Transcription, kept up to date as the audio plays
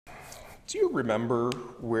Do you remember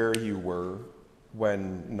where you were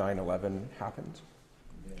when 9/11 happened?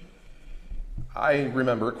 I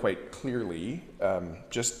remember it quite clearly.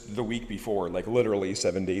 Just the week before, like literally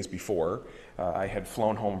 7 days before, I had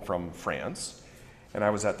flown home from France, and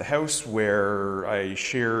I was at the house where I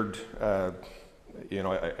shared, I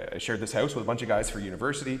shared this house with a bunch of guys for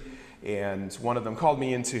university, and one of them called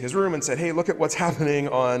me into his room and said, "Hey, look at what's happening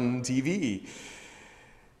on TV.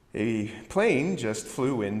 A plane just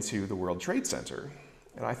flew into the World Trade Center."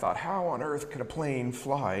 And I thought, how on earth could a plane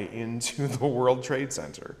fly into the World Trade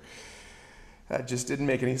Center? That just didn't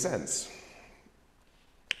make any sense.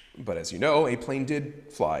 But as you know, a plane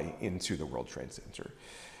did fly into the World Trade Center.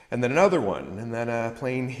 And then another one, and then a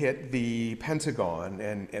plane hit the Pentagon,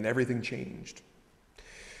 and everything changed.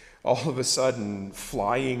 All of a sudden,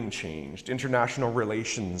 flying changed, international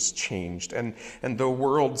relations changed, and the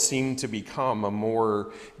world seemed to become a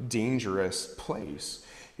more dangerous place.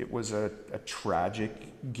 It was a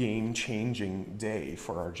tragic, game-changing day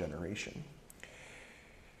for our generation.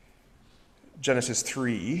 Genesis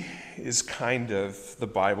 3 is kind of the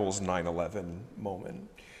Bible's 9/11 moment.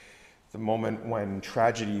 The moment when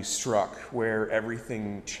tragedy struck, where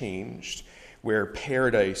everything changed, where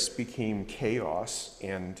paradise became chaos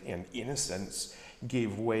and innocence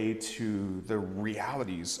gave way to the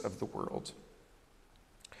realities of the world.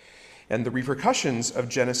 And the repercussions of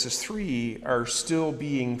Genesis 3 are still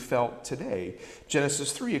being felt today.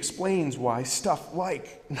 Genesis 3 explains why stuff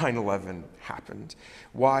like 9/11 happened,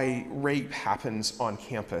 why rape happens on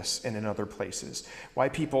campus and in other places, why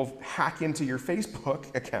people hack into your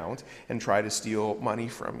Facebook account and try to steal money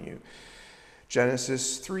from you.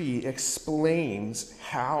 Genesis 3 explains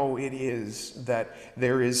how it is that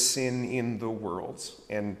there is sin in the world.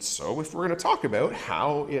 And so if we're going to talk about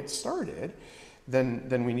how it started,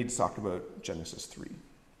 then we need to talk about Genesis 3.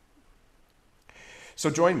 So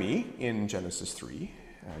join me in Genesis 3.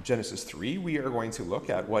 Genesis 3, we are going to look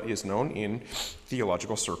at what is known in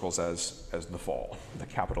theological circles as the fall, the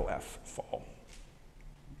capital F, fall.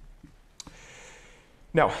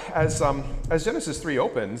 Now, as Genesis 3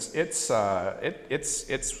 opens, it's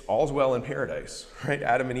all's well in paradise, right?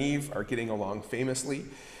 Adam and Eve are getting along famously.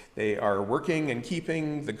 They are working and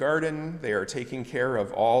keeping the garden. They are taking care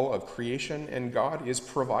of all of creation, and God is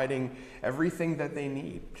providing everything that they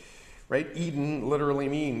need, right? Eden literally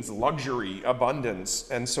means luxury, abundance,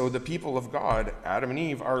 and so the people of God, Adam and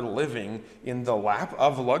Eve, are living in the lap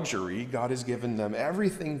of luxury. God has given them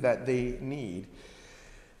everything that they need.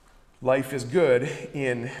 Life is good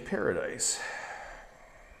in paradise.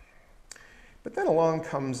 But then along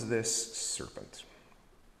comes this serpent.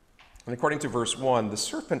 And according to verse 1, the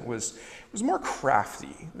serpent was more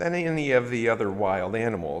crafty than any of the other wild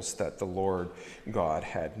animals that the Lord God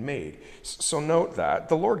had made. So note that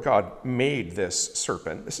the Lord God made this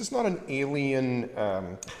serpent. This is not an alien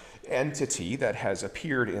entity that has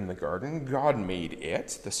appeared in the garden. God made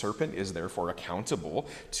it. The serpent is therefore accountable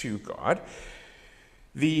to God.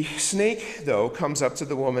 The snake, though, comes up to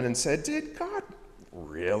the woman and said, "Did God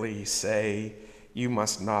really say you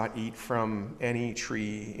must not eat from any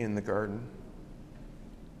tree in the garden?"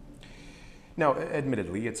 Now,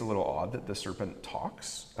 admittedly, it's a little odd that the serpent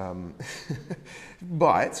talks.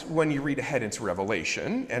 But when you read ahead into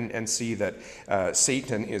Revelation and see that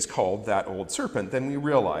Satan is called that old serpent, then we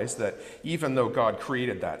realize that even though God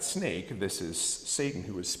created that snake, this is Satan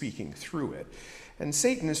who is speaking through it. And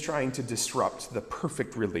Satan is trying to disrupt the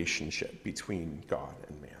perfect relationship between God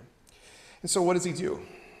and man. And so what does he do?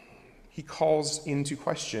 He calls into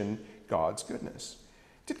question God's goodness.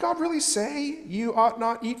 Did God really say you ought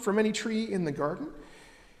not eat from any tree in the garden?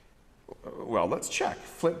 Well, let's check.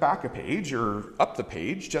 Flip back a page or up the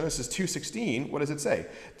page. Genesis 2:16, what does it say?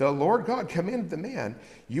 The Lord God commanded the man,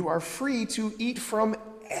 "You are free to eat from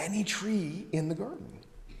any tree in the garden."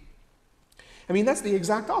 I mean, that's the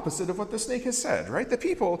exact opposite of what the snake has said, right? The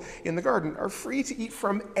people in the garden are free to eat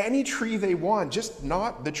from any tree they want, just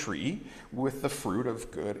not the tree with the fruit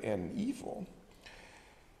of good and evil.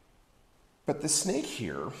 But the snake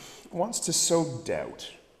here wants to sow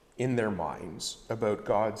doubt in their minds about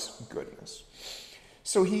God's goodness.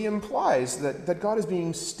 So he implies that God is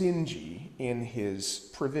being stingy in his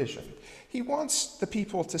provision. He wants the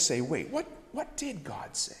people to say, wait, what did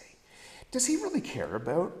God say? Does he really care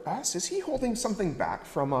about us? Is he holding something back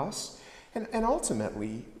from us? And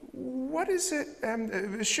ultimately, what is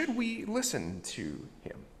it? Should we listen to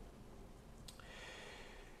him?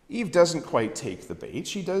 Eve doesn't quite take the bait.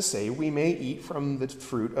 She does say, we may eat from the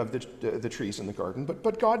fruit of the trees in the garden,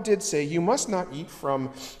 but God did say, you must not eat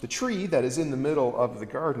from the tree that is in the middle of the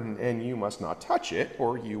garden, and you must not touch it,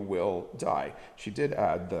 or you will die. She did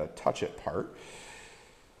add the touch it part.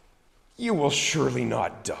 "You will surely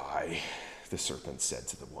not die," the serpent said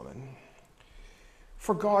to the woman.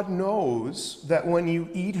 "For God knows that when you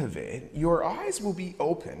eat of it, your eyes will be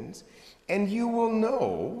opened, and you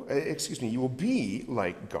will be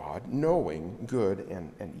like God, knowing good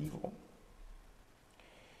and evil."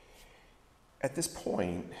 At this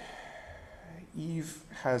point, Eve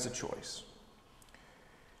has a choice.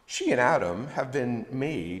 She and Adam have been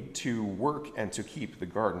made to work and to keep the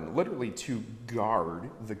garden, literally to guard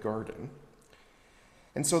the garden.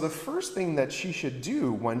 And so the first thing that she should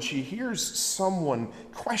do when she hears someone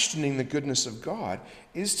questioning the goodness of God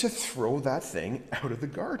is to throw that thing out of the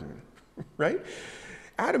garden, right?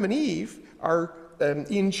 Adam and Eve are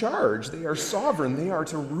in charge. They are sovereign. They are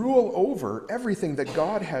to rule over everything that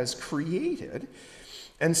God has created.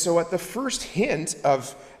 And so at the first hint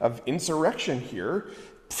of insurrection here,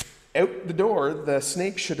 out the door, the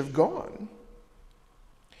snake should have gone.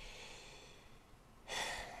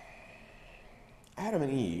 Adam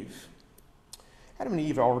and Eve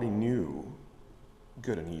already knew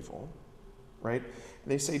good and evil, right?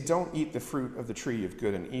 They say, don't eat the fruit of the tree of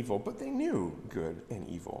good and evil, but they knew good and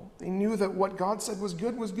evil. They knew that what God said was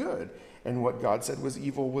good, and what God said was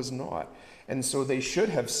evil was not. And so they should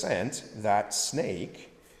have sent that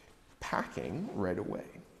snake packing right away.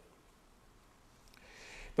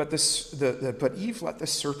 But Eve let the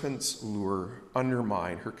serpent's lure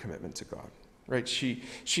undermine her commitment to God. Right? She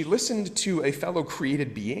listened to a fellow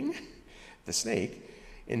created being, the snake,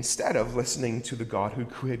 instead of listening to the God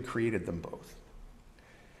who had created them both.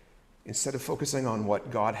 Instead of focusing on what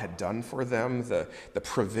God had done for them, the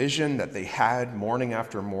provision that they had morning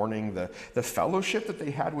after morning, the fellowship that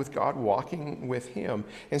they had with God, walking with him,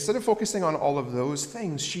 instead of focusing on all of those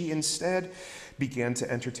things, she instead began to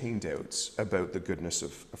entertain doubts about the goodness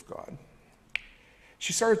of God.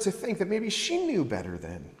 She started to think that maybe she knew better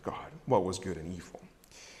than God what was good and evil.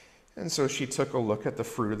 And so she took a look at the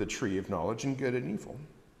fruit of the tree of knowledge and good and evil.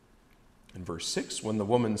 In verse 6, when the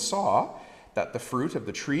woman saw that the fruit of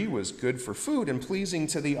the tree was good for food and pleasing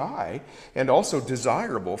to the eye, and also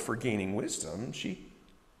desirable for gaining wisdom, she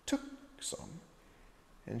took some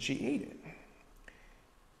and she ate it.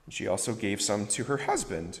 And she also gave some to her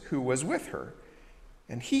husband who was with her,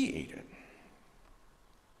 and he ate it.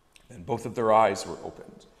 And both of their eyes were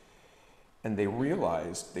opened, and they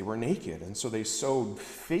realized they were naked, and so they sewed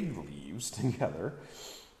fig leaves together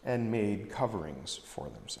and made coverings for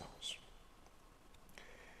themselves.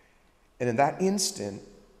 And in that instant,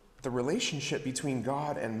 the relationship between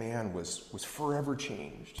God and man was forever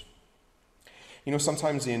changed. You know,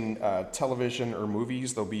 sometimes in television or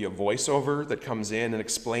movies, there'll be a voiceover that comes in and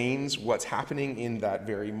explains what's happening in that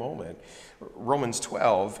very moment. Romans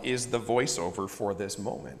 12 is the voiceover for this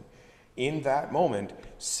moment. In that moment,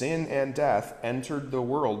 sin and death entered the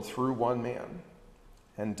world through one man,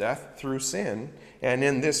 and death through sin. And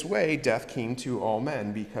in this way, death came to all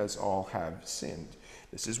men because all have sinned.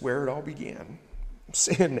 This is where it all began.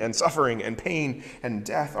 Sin and suffering and pain and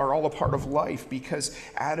death are all a part of life because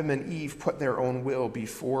Adam and Eve put their own will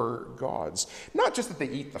before God's. Not just that they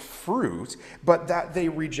eat the fruit, but that they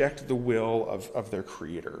reject the will of their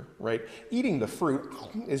Creator, right? Eating the fruit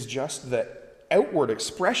is just the outward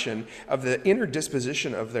expression of the inner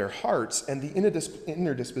disposition of their hearts, and the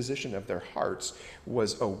inner disposition of their hearts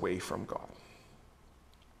was away from God.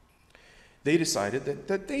 They decided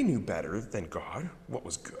that they knew better than God what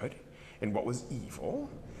was good and what was evil.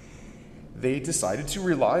 They decided to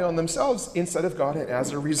rely on themselves instead of God, and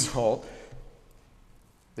as a result,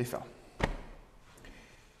 they fell.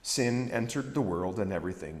 Sin entered the world and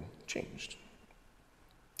everything changed.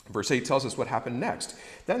 Verse 8 tells us what happened next.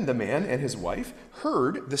 Then the man and his wife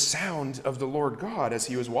heard the sound of the Lord God as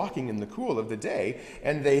he was walking in the cool of the day,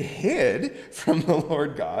 and they hid from the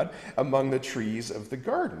Lord God among the trees of the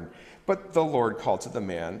garden. But the Lord called to the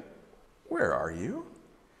man, "Where are you?"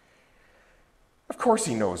 Of course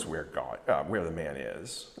he knows where the man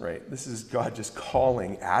is, right? This is God just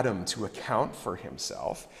calling Adam to account for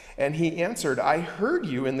himself. And he answered, "I heard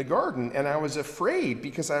you in the garden, and I was afraid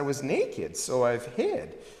because I was naked, so I've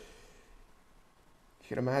hid."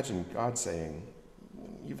 You can imagine God saying,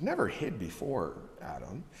 "You've never hid before,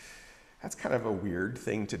 Adam." That's kind of a weird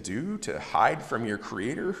thing to do, to hide from your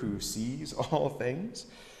Creator who sees all things.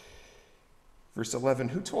 Verse 11,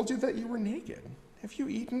 "Who told you that you were naked? Have you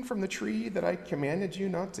eaten from the tree that I commanded you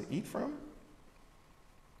not to eat from?"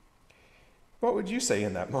 What would you say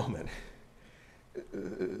in that moment?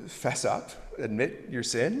 Fess up? Admit your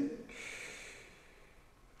sin?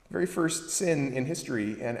 Very first sin in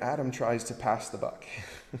history, and Adam tries to pass the buck.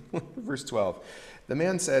 Verse 12, "The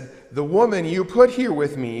man said, 'The woman you put here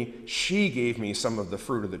with me, she gave me some of the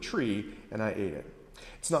fruit of the tree, and I ate it.'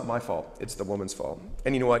 It's not my fault. It's the woman's fault.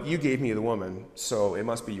 And you know what? You gave me the woman, so it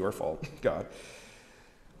must be your fault, God.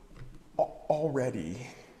 Already,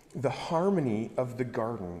 the harmony of the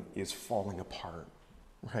garden is falling apart,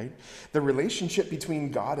 right? The relationship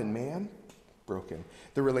between God and man, broken.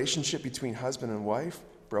 The relationship between husband and wife,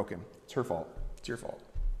 broken. It's her fault. It's your fault.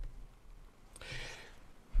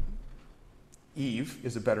 Eve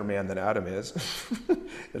is a better man than Adam is.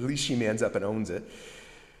 At least she mans up and owns it.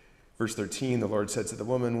 Verse 13, the Lord said to the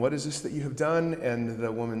woman, "What is this that you have done?" And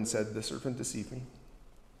the woman said, "The serpent deceived me,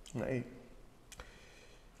 and I ate."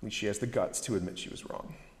 At least she has the guts to admit she was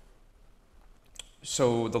wrong.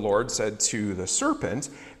 So the Lord said to the serpent,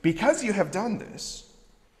 "Because you have done this,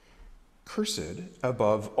 cursed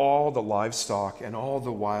above all the livestock and all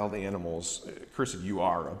the wild animals, cursed you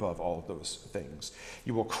are above all those things.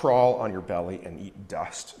 You will crawl on your belly and eat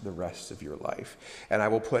dust the rest of your life. And I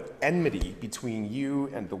will put enmity between you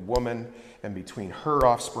and the woman, and between her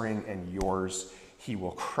offspring and yours. He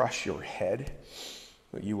will crush your head,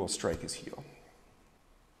 but you will strike his heel."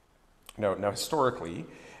 Now historically,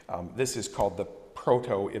 this is called the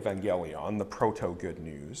proto-evangelion, the proto-good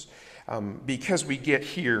news, because we get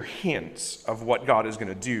here hints of what God is going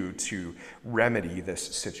to do to remedy this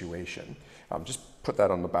situation. Just put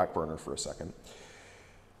that on the back burner for a second.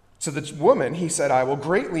 So the woman, he said, "I will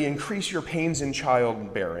greatly increase your pains in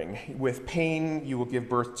childbearing. With pain you will give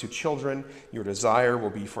birth to children. Your desire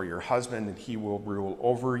will be for your husband, and he will rule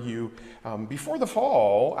over you." Before the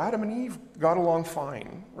fall, Adam and Eve got along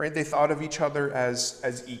fine, right? They thought of each other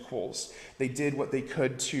as equals. They did what they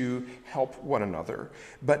could to help one another.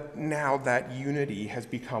 But now that unity has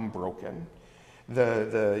become broken.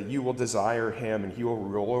 You will desire him and he will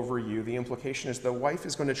rule over you. The implication is the wife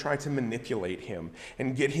is going to try to manipulate him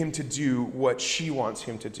and get him to do what she wants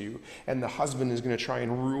him to do. And the husband is going to try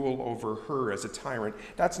and rule over her as a tyrant.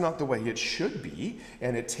 That's not the way it should be.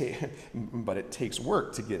 But it takes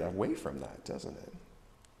work to get away from that, doesn't it?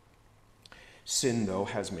 Sin, though,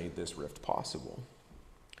 has made this rift possible.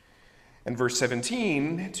 In verse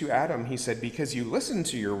 17, to Adam, he said, "Because you listened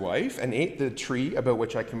to your wife and ate the tree about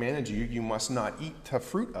which I commanded you, you must not eat the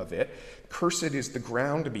fruit of it. Cursed is the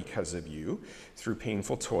ground because of you. Through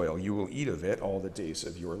painful toil, you will eat of it all the days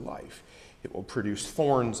of your life. It will produce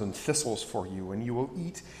thorns and thistles for you, and you will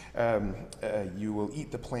eat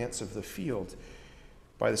the plants of the field.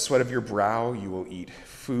 By the sweat of your brow, you will eat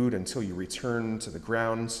food until you return to the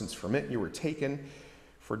ground, since from it you were taken.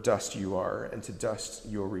 For dust you are, and to dust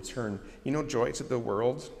you will return." You know, joy to the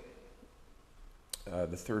world.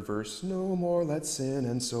 The third verse, "No more let sin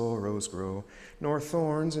and sorrows grow, nor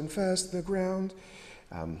thorns infest the ground.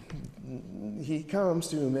 He comes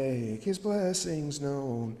to make his blessings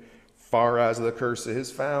known. Far as the curse is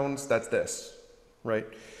found." That's this, right?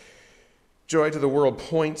 Joy to the world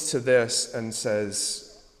points to this and says,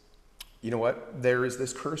 you know what? There is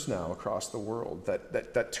this curse now across the world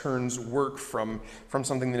that turns work from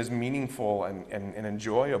something that is meaningful and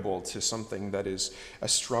enjoyable to something that is a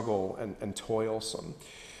struggle and toilsome.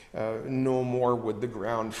 No more would the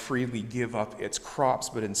ground freely give up its crops,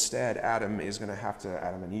 but instead Adam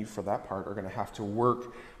and Eve for that part, are going to have to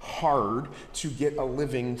work hard to get a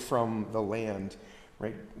living from the land,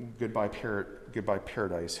 right? Goodbye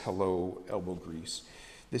paradise, hello elbow grease.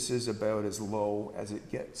 This is about as low as it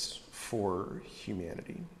gets for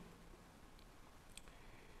humanity.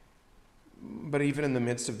 But even in the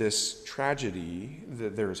midst of this tragedy,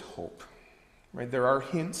 there is hope. Right? There are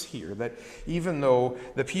hints here that even though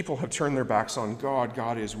the people have turned their backs on God,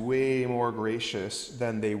 God is way more gracious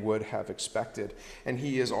than they would have expected. And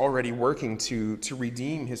he is already working to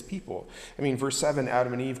redeem his people. I mean, verse 7,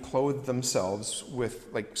 Adam and Eve clothed themselves with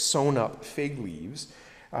sewn up fig leaves.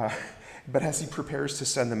 But as he prepares to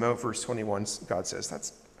send them out, verse 21, God says,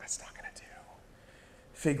 that's not going to do.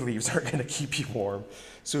 Fig leaves aren't going to keep you warm.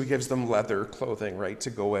 So he gives them leather clothing, right, to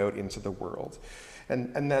go out into the world.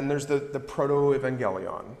 And then there's the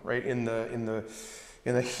proto-evangelion, right? In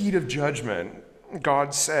the heat of judgment,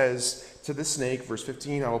 God says to the snake, verse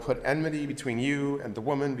 15, "I will put enmity between you and the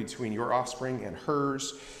woman, between your offspring and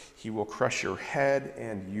hers. He will crush your head,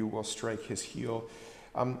 and you will strike his heel."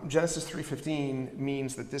 Genesis 3:15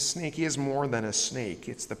 means that this snake is more than a snake.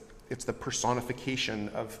 It's the personification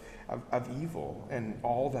of evil and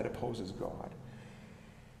all that opposes God.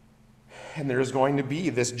 And there's going to be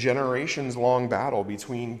this generations-long battle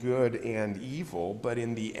between good and evil, but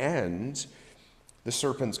in the end, the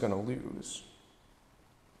serpent's going to lose.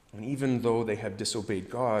 And even though they have disobeyed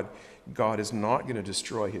God, God is not going to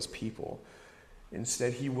destroy his people.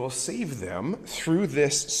 Instead, he will save them through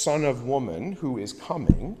this son of woman who is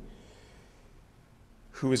coming,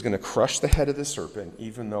 who is going to crush the head of the serpent,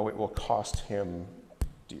 even though it will cost him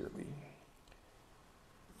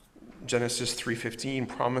Genesis 3:15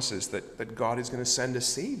 promises that God is going to send a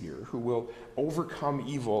Savior who will overcome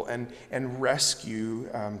evil and rescue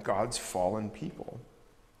God's fallen people.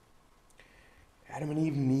 Adam and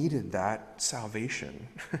Eve needed that salvation,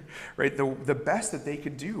 right? The best that they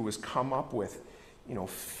could do was come up with,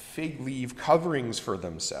 fig leaf coverings for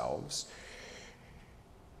themselves.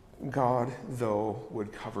 God, though,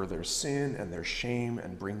 would cover their sin and their shame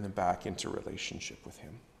and bring them back into relationship with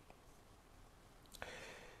him.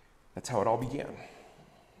 That's how it all began.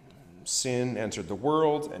 Sin entered the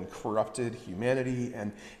world and corrupted humanity,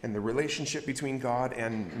 and the relationship between God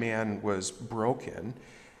and man was broken.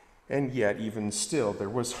 And yet, even still, there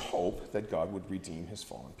was hope that God would redeem his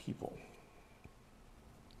fallen people.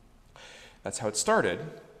 That's how it started.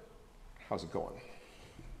 How's it going?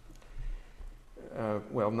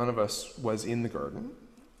 Well, none of us was in the garden,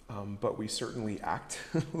 but we certainly act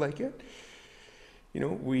like it.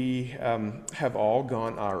 We have all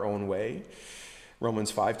gone our own way. Romans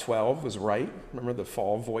 5:12 was right. Remember the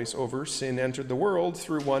fall voiceover? Sin entered the world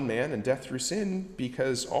through one man, and death through sin,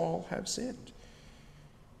 because all have sinned.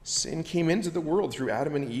 Sin came into the world through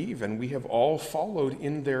Adam and Eve, and we have all followed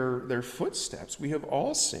in their footsteps. We have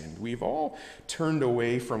all sinned. We've all turned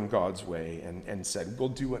away from God's way and said, we'll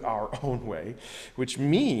do it our own way, which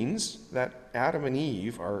means that Adam and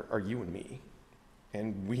Eve are you and me,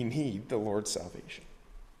 and we need the Lord's salvation.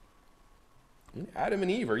 Adam and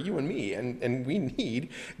Eve are you and me, and we need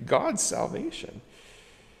God's salvation.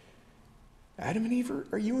 Adam and Eve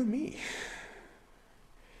are you and me.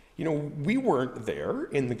 We weren't there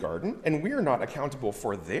in the garden, and we are not accountable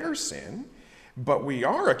for their sin, but we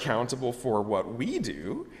are accountable for what we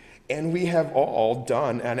do, and we have all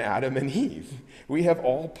done an Adam and Eve. We have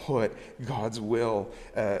all put God's will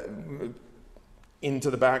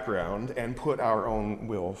into the background and put our own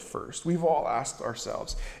will first. We've all asked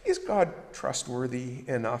ourselves, is God trustworthy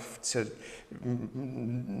enough to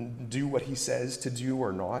do what he says to do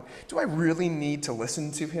or not? Do I really need to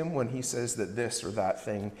listen to him when he says that this or that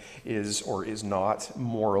thing is or is not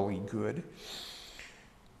morally good?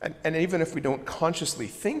 And even if we don't consciously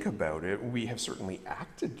think about it, we have certainly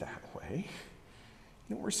acted that way.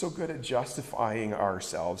 We're so good at justifying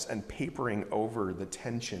ourselves and papering over the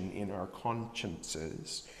tension in our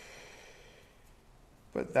consciences.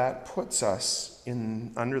 But that puts us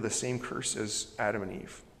under the same curse as Adam and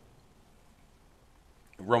Eve.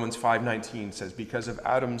 Romans 5:19 says, because of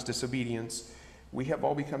Adam's disobedience, we have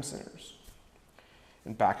all become sinners.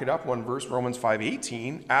 And back it up one verse, Romans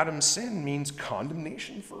 5:18, Adam's sin means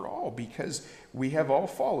condemnation for all, because we have all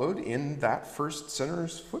followed in that first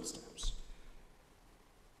sinner's footsteps.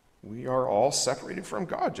 We are all separated from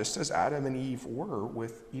God, just as Adam and Eve were,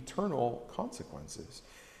 with eternal consequences.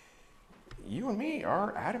 You and me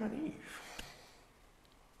are Adam and Eve.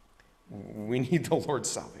 We need the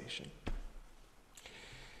Lord's salvation.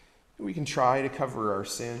 We can try to cover our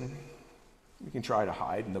sin. We can try to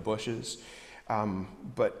hide in the bushes.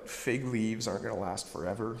 But fig leaves aren't going to last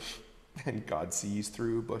forever, and God sees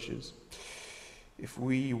through bushes. If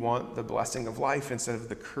we want the blessing of life instead of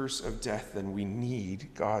the curse of death, then we need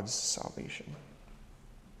God's salvation.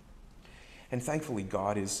 And thankfully,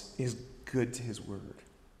 God is good to his word.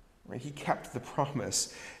 Right? He kept the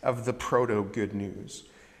promise of the proto-good news.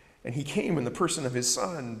 And he came in the person of his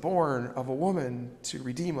Son, born of a woman, to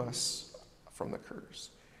redeem us from the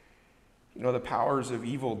curse. The powers of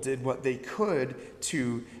evil did what they could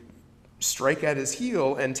to strike at his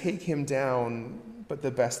heel and take him down, but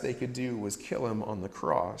the best they could do was kill him on the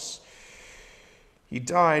cross. He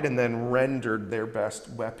died and then rendered their best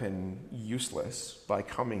weapon useless by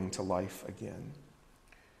coming to life again.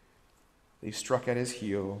 They struck at his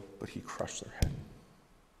heel, but he crushed their head.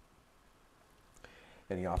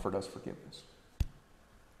 And he offered us forgiveness.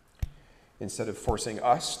 Instead of forcing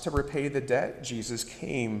us to repay the debt, Jesus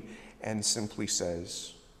came and simply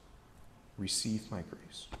says, receive my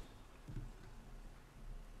grace.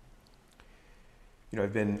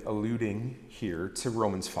 I've been alluding here to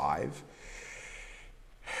Romans 5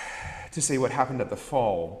 to say what happened at the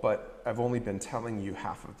fall, but I've only been telling you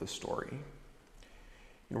half of the story.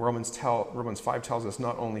 Romans 5 tells us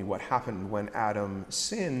not only what happened when Adam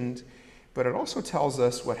sinned, but it also tells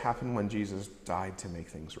us what happened when Jesus died to make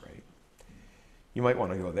things right. You might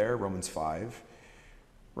want to go there, Romans 5.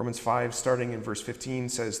 Romans 5, starting in verse 15,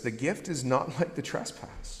 says, the gift is not like the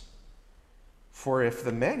trespass. For if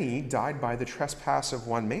the many died by the trespass of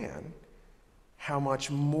one man, how much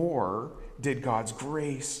more did God's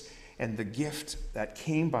grace and the gift that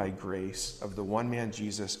came by grace of the one man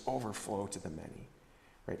Jesus overflow to the many?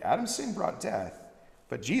 Right? Adam's sin brought death,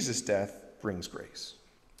 but Jesus' death brings grace.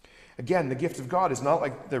 Again, the gift of God is not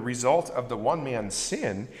like the result of the one man's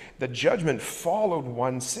sin. The judgment followed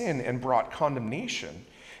one sin and brought condemnation,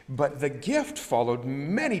 but the gift followed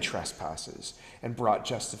many trespasses and brought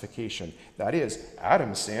justification. That is,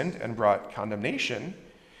 Adam sinned and brought condemnation.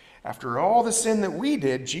 After all the sin that we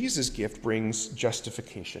did, Jesus' gift brings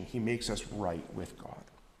justification. He makes us right with God.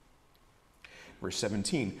 Verse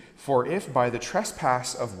 17, for if by the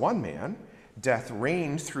trespass of one man death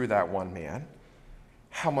reigned through that one man,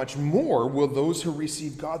 how much more will those who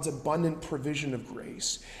receive God's abundant provision of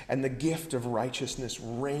grace and the gift of righteousness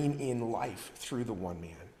reign in life through the one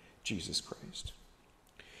man, Jesus Christ?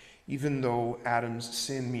 Even though Adam's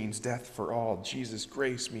sin means death for all, Jesus'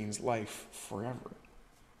 grace means life forever.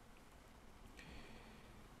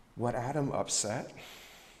 What Adam upset,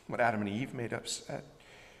 what Adam and Eve made upset,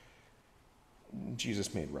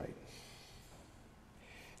 Jesus made right.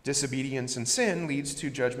 Disobedience and sin leads to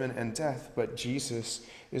judgment and death, but Jesus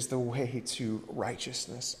is the way to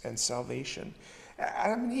righteousness and salvation.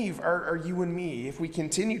 Adam and Eve are you and me. If we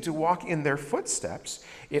continue to walk in their footsteps,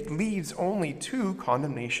 it leads only to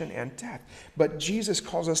condemnation and death. But Jesus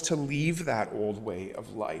calls us to leave that old way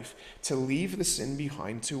of life, to leave the sin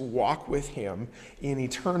behind, to walk with him in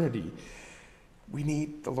eternity. We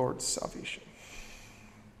need the Lord's salvation.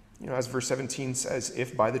 As verse 17 says,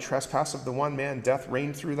 if by the trespass of the one man death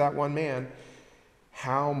reigned through that one man,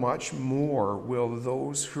 how much more will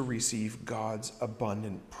those who receive God's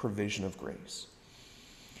abundant provision of grace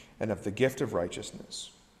and of the gift of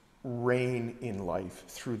righteousness reign in life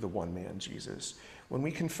through the one man, Jesus? When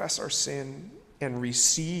we confess our sin and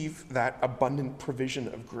receive that abundant provision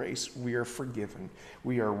of grace, we are forgiven.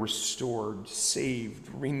 We are restored, saved,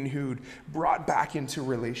 renewed, brought back into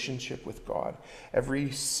relationship with God. Every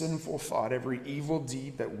sinful thought, every evil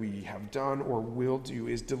deed that we have done or will do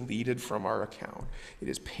is deleted from our account. It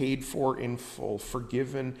is paid for in full,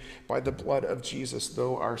 forgiven by the blood of Jesus.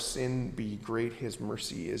 Though our sin be great, his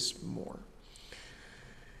mercy is more.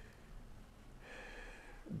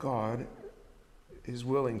 God is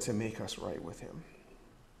willing to make us right with him.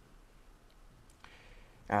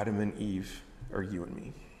 Adam and Eve are you and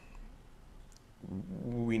me.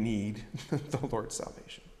 We need the Lord's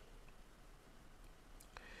salvation.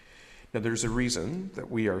 Now, there's a reason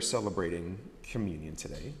that we are celebrating communion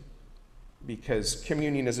today, because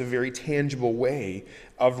communion is a very tangible way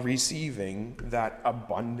of receiving that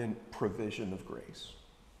abundant provision of grace.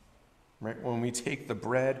 Right? When we take the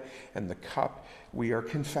bread and the cup, we are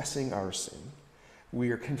confessing our sin.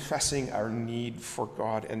 We are confessing our need for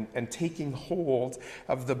God and taking hold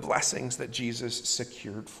of the blessings that Jesus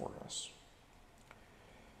secured for us.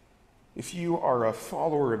 If you are a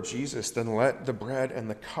follower of Jesus, then let the bread and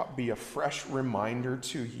the cup be a fresh reminder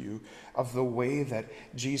to you of the way that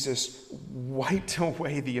Jesus wiped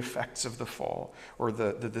away the effects of the fall, or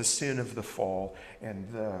the sin of the fall, and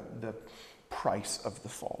the price of the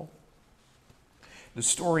fall. The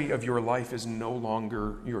story of your life is no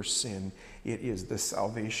longer your sin. It is the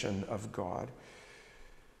salvation of God.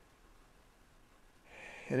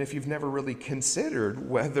 And if you've never really considered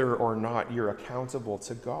whether or not you're accountable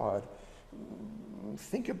to God,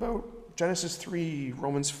 think about Genesis 3,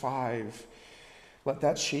 Romans 5. Let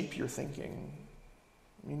that shape your thinking.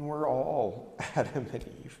 I mean, we're all Adam and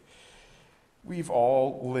Eve. We've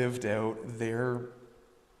all lived out their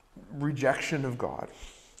rejection of God.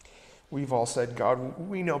 We've all said, God,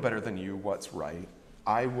 we know better than you what's right.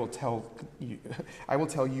 I will tell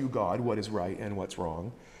you, God, what is right and what's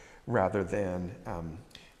wrong, rather than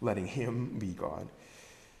letting him be God.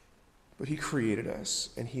 But he created us,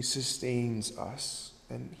 and he sustains us,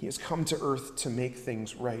 and he has come to earth to make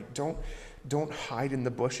things right. Don't hide in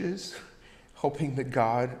the bushes, hoping that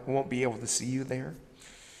God won't be able to see you there.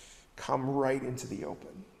 Come right into the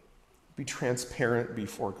open. Be transparent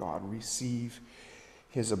before God. Receive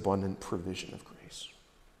his abundant provision of grace.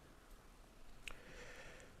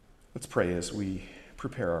 Let's pray as we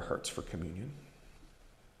prepare our hearts for communion.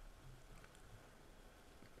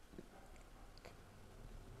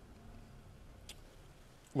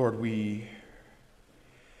 Lord, we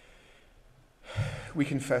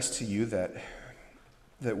confess to you that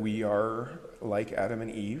we are like Adam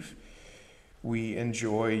and Eve. We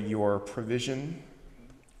enjoy your provision.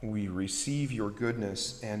 We receive your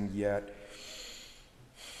goodness, and yet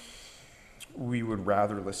we would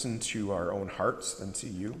rather listen to our own hearts than to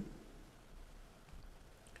you.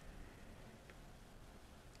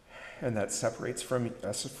 And that separates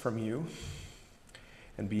us from you.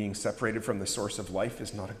 And being separated from the source of life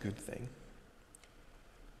is not a good thing.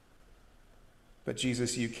 But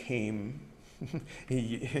Jesus, you came,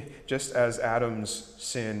 just as Adam's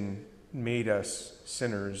sin made us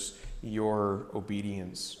sinners, your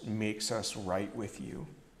obedience makes us right with you.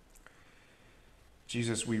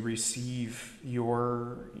 Jesus, we receive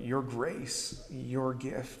your grace, your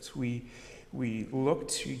gift. We look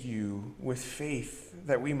to you with faith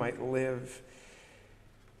that we might live.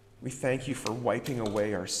 We thank you for wiping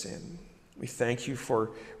away our sin. We thank you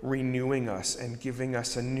for renewing us and giving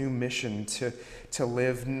us a new mission to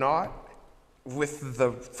live not with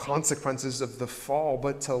the consequences of the fall,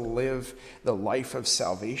 but to live the life of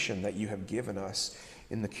salvation that you have given us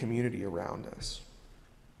in the community around us.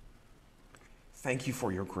 Thank you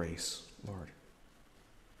for your grace, Lord.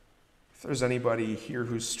 If there's anybody here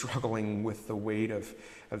who's struggling with the weight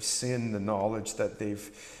of sin, the knowledge that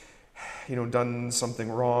they've done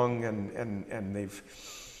something wrong and they've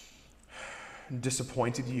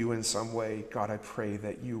disappointed you in some way, God, I pray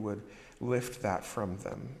that you would lift that from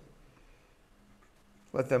them.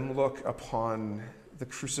 Let them look upon the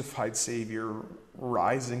crucified Savior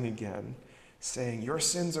rising again, saying, your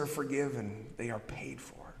sins are forgiven, they are paid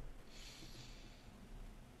for.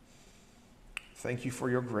 Thank you for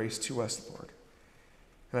your grace to us, Lord.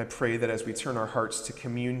 And I pray that as we turn our hearts to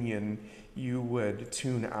communion, you would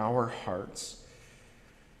tune our hearts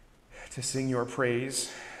to sing your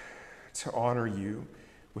praise, to honor you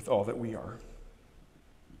with all that we are.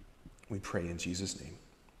 We pray in Jesus' name.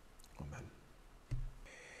 Amen.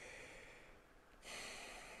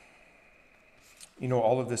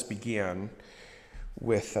 All of this began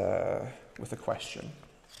with a question.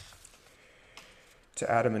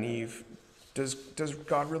 To Adam and Eve, does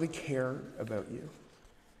God really care about you?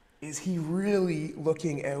 Is he really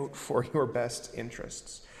looking out for your best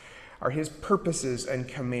interests? Are his purposes and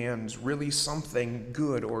commands really something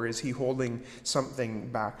good, or is he holding something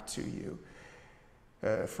back to you,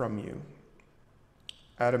 from you?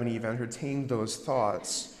 Adam and Eve entertained those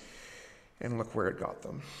thoughts, and look where it got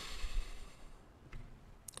them.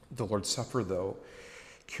 The Lord's Supper, though,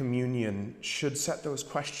 communion, should set those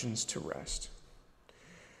questions to rest.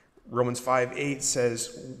 Romans 5:8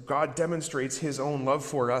 says, God demonstrates his own love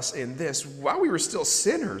for us in this: while we were still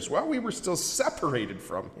sinners, while we were still separated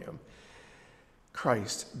from him,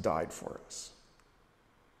 Christ died for us.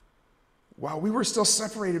 While we were still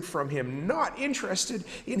separated from him, not interested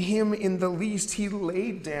in him in the least, he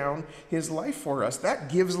laid down his life for us. That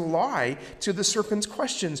gives lie to the serpent's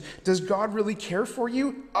questions. Does God really care for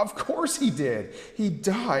you? Of course he did. He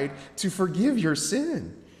died to forgive your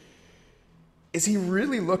sin. Is he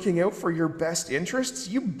really looking out for your best interests?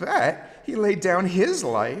 You bet. He laid down his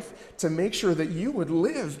life to make sure that you would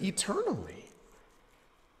live eternally.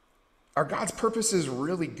 Are God's purposes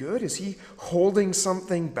really good? Is he holding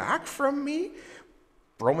something back from me?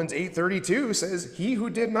 Romans 8:32 says, he who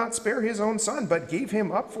did not spare his own son, but gave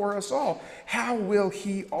him up for us all, how will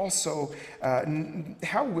he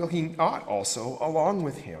not also, along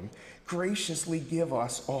with him, graciously give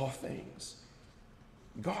us all things?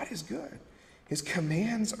 God is good. His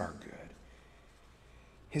commands are good.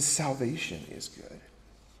 His salvation is good.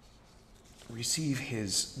 Receive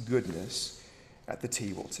his goodness at the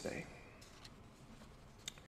table today.